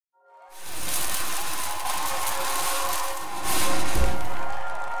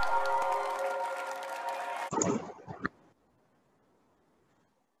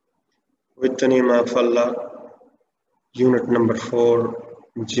With the name of Allah, unit number 4,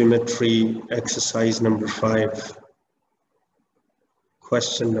 geometry, exercise number 5,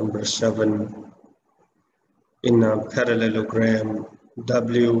 question number 7. In a parallelogram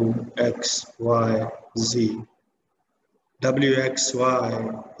WXYZ,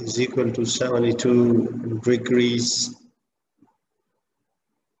 WXY is equal to 72 degrees,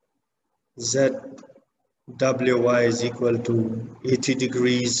 ZWY is equal to 80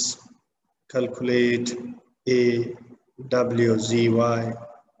 degrees. Calculate A, WZY,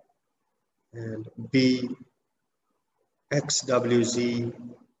 and B, XWZ,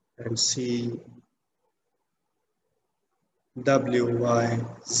 and C,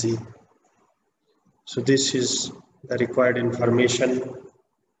 WYZ. So this is the required information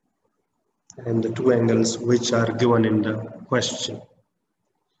and the two angles which are given in the question.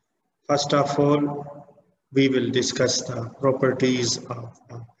 First of all, we will discuss the properties of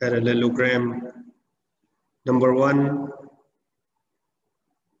a parallelogram. Number 1,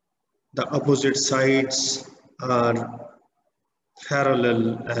 the opposite sides are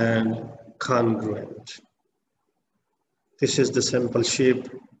parallel and congruent. This is the simple shape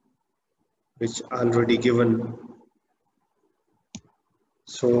which already given.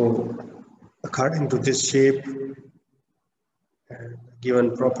 So according to this shape and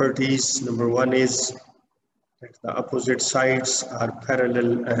given properties, number 1 is that the opposite sides are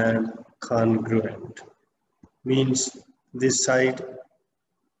parallel and congruent. Means this side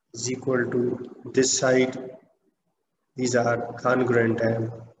is equal to this side. These are congruent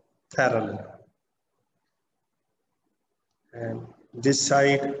and parallel. And this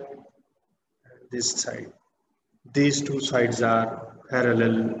side and this side. These two sides are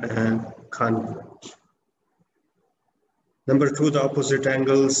parallel and congruent. Number 2, the opposite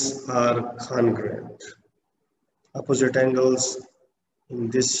angles are congruent. Opposite angles in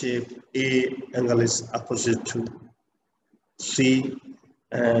this shape, A angle is opposite to C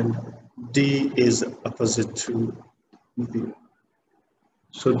and D is opposite to B.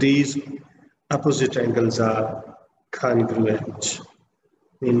 So these opposite angles are congruent,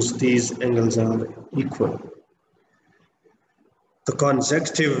 means these angles are equal. The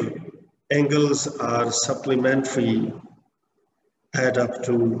consecutive angles are supplementary, add up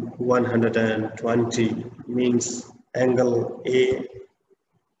to 120, means angle A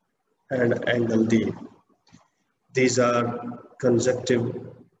and angle D. These are consecutive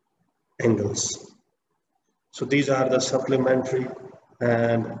angles. So these are the supplementary,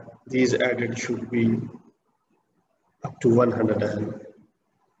 and these added should be up to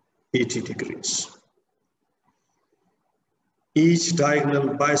 180 degrees. Each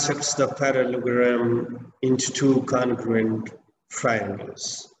diagonal bisects the parallelogram into two congruent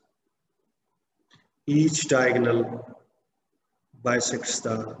triangles. Each diagonal bisects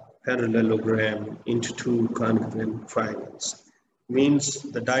the parallelogram into two congruent triangles. Means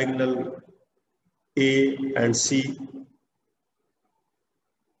the diagonal A and C,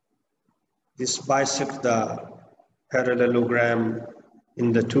 this bisects the parallelogram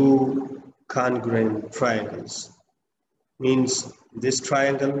in the two congruent triangles. Means this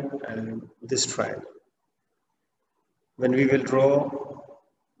triangle and this triangle. When we will draw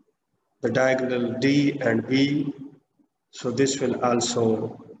the diagonal D and B, so this will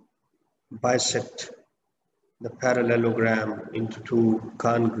also bisect the parallelogram into two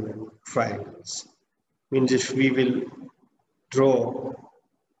congruent triangles. Means if we will draw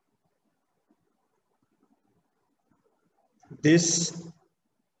this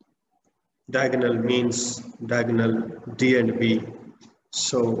diagonal, means diagonal D and B,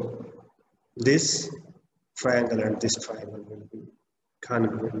 so this triangle and this triangle will be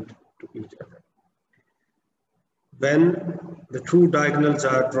congruent to each other. When the two diagonals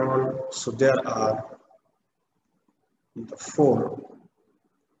are drawn, so there are the 4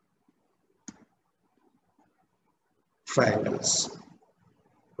 triangles.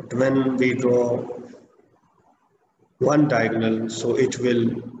 But when we draw one diagonal, so it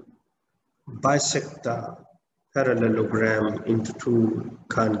will bisect the parallelogram into two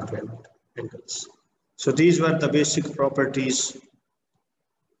congruent angles. So these were the basic properties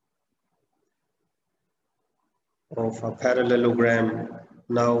of a parallelogram.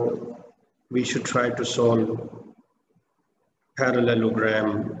 Now we should try to solve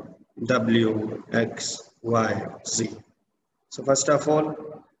parallelogram WXYZ. So first of all,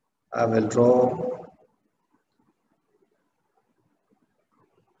 I will draw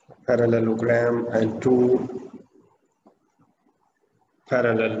parallelogram and two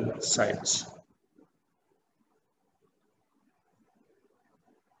parallel sides.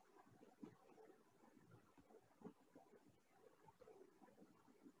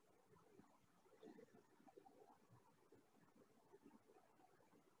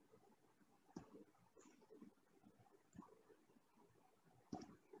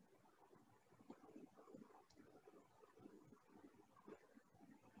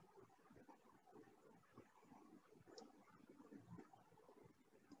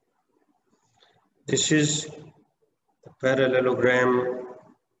 This is the parallelogram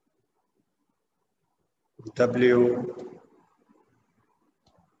WX,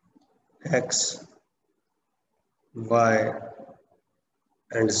 Y,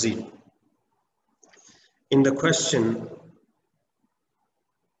 and Z. In the question,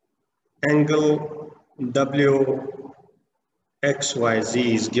 angle WXYZ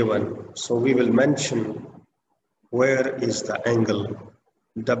is given, so we will mention where is the angle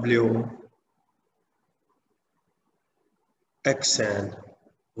WX and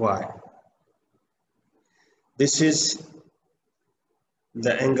Y. This is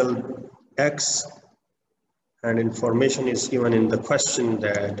the angle X, and information is given in the question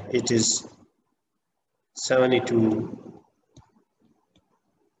that it is 72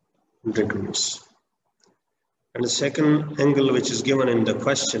 degrees. And the second angle which is given in the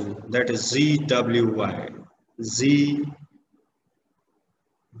question, that is ZWY. ZWY.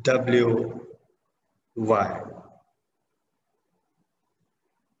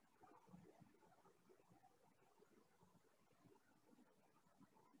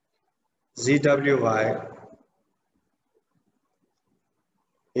 ZWY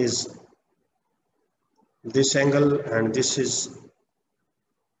is this angle, and this is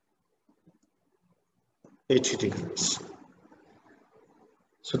 80 degrees.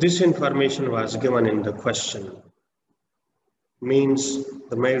 So this information was given in the question, means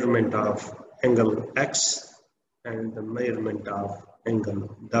the measurement of angle X and the measurement of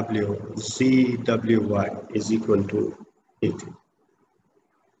angle ZWY is equal to 80.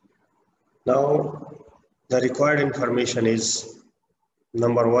 Now the required information is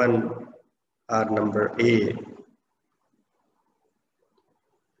number 1 or number A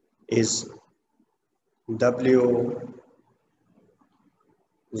is WZY.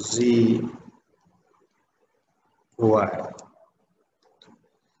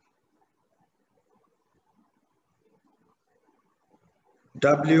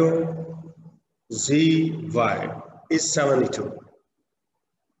 WZY is 72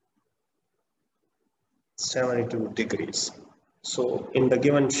 degrees. So in the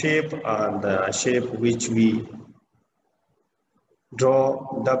given shape, or the shape which we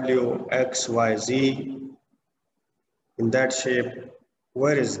draw WXYZ, in that shape,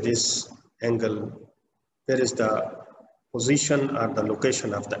 where is this angle? Where is the position or the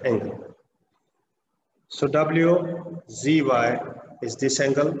location of the angle? So WZY is this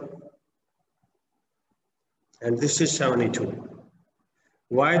angle, and this is 72.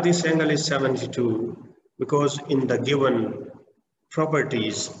 Why this angle is 72? Because in the given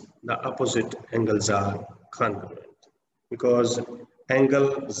properties, the opposite angles are congruent. Because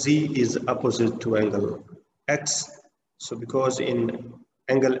angle Z is opposite to angle X. So because in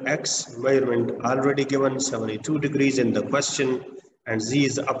angle X measurement already given 72 degrees in the question, and Z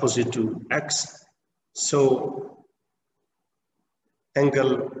is opposite to X, so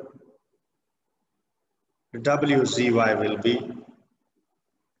angle WZY will be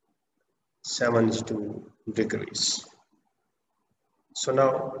 72 degrees. So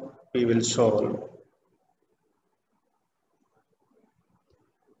now we will solve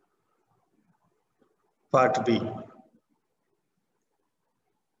part B.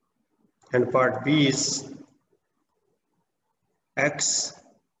 And part B is XWZ.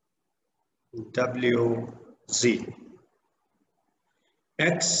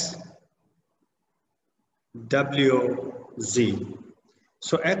 XWZ.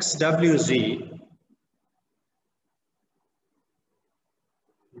 So XWZ,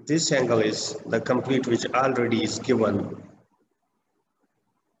 this angle is the complete which already is given.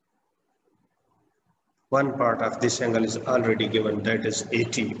 One part of this angle is already given, that is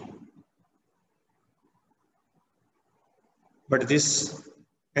 80. But this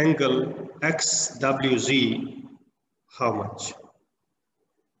angle XWZ, how much?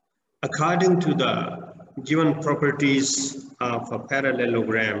 According to the given properties of a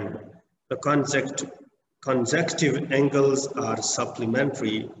parallelogram, the consecutive angles are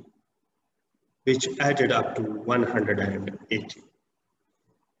supplementary, which added up to 180.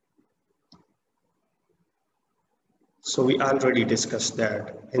 So we already discussed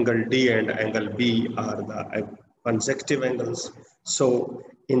that angle D and angle B are the consecutive angles. So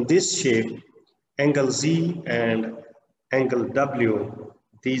in this shape, angle Z and angle W,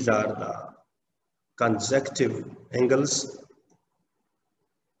 these are the consecutive angles.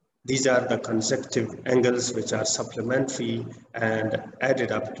 These are the consecutive angles which are supplementary and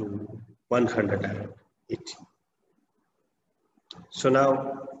added up to 180. So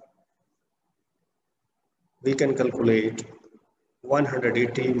now we can calculate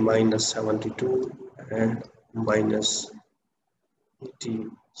 180 minus 72 and minus 80.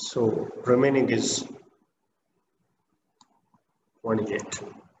 So remaining is 28.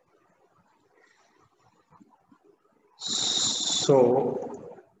 So,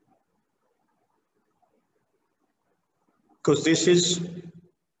 because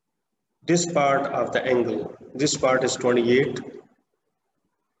this part of the angle, this part is 28.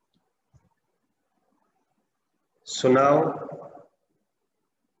 So now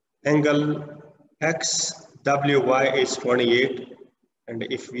angle XWY is 28, and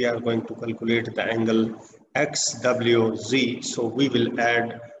if we are going to calculate the angle XWZ, so we will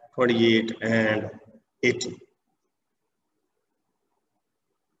add 28 and 80.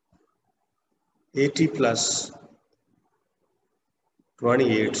 80 plus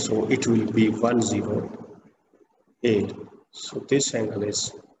 28, so it will be 108. So this angle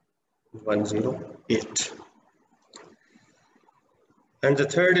is 108. And the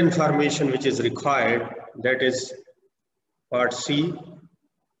third information which is required, that is part C,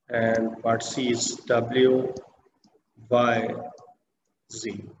 and part C is WYZ.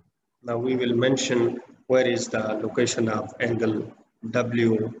 Now we will mention where is the location of angle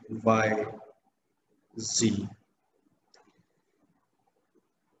WYZ.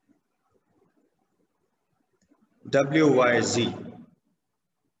 WYZ,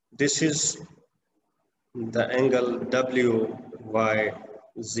 this is the angle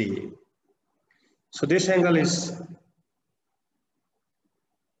WYZ. So this angle is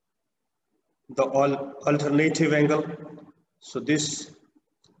the alternative angle. So this,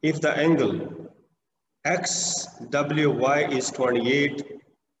 if the angle XWY is 28,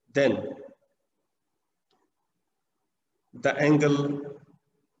 then the angle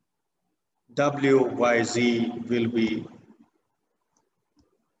WYZ will be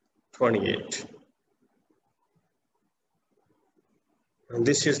 28. And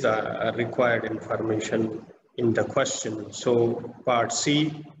this is the required information in the question. So part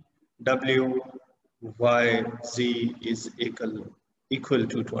C, WYZ is equal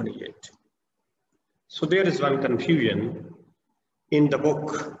to 28. So there is one confusion in the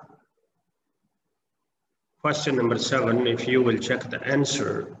book. Question number 7, if you will check the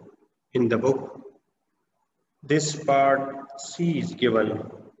answer in the book, this part C is given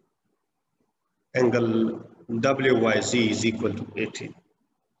angle WYZ is equal to 80.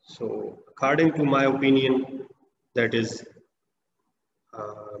 So according to my opinion, that is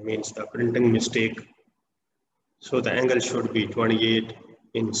means the printing mistake. So the angle should be 28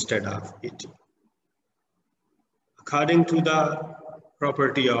 instead of 80. According to the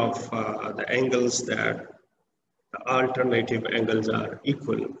property of the angles, that the alternative angles are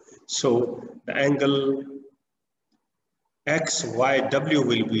equal. So the angle XYW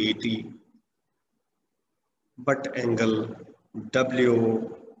will be 80, but angle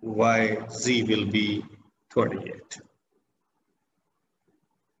WYZ will be 28.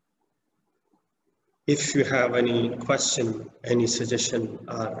 If you have any question, any suggestion,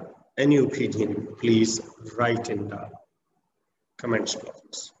 or any opinion, please write in the comments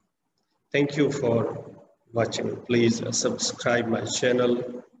box. Thank you for watching. Please subscribe my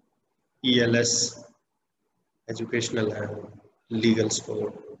channel, ELS Educational and Legal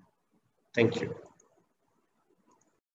Sport. Thank you.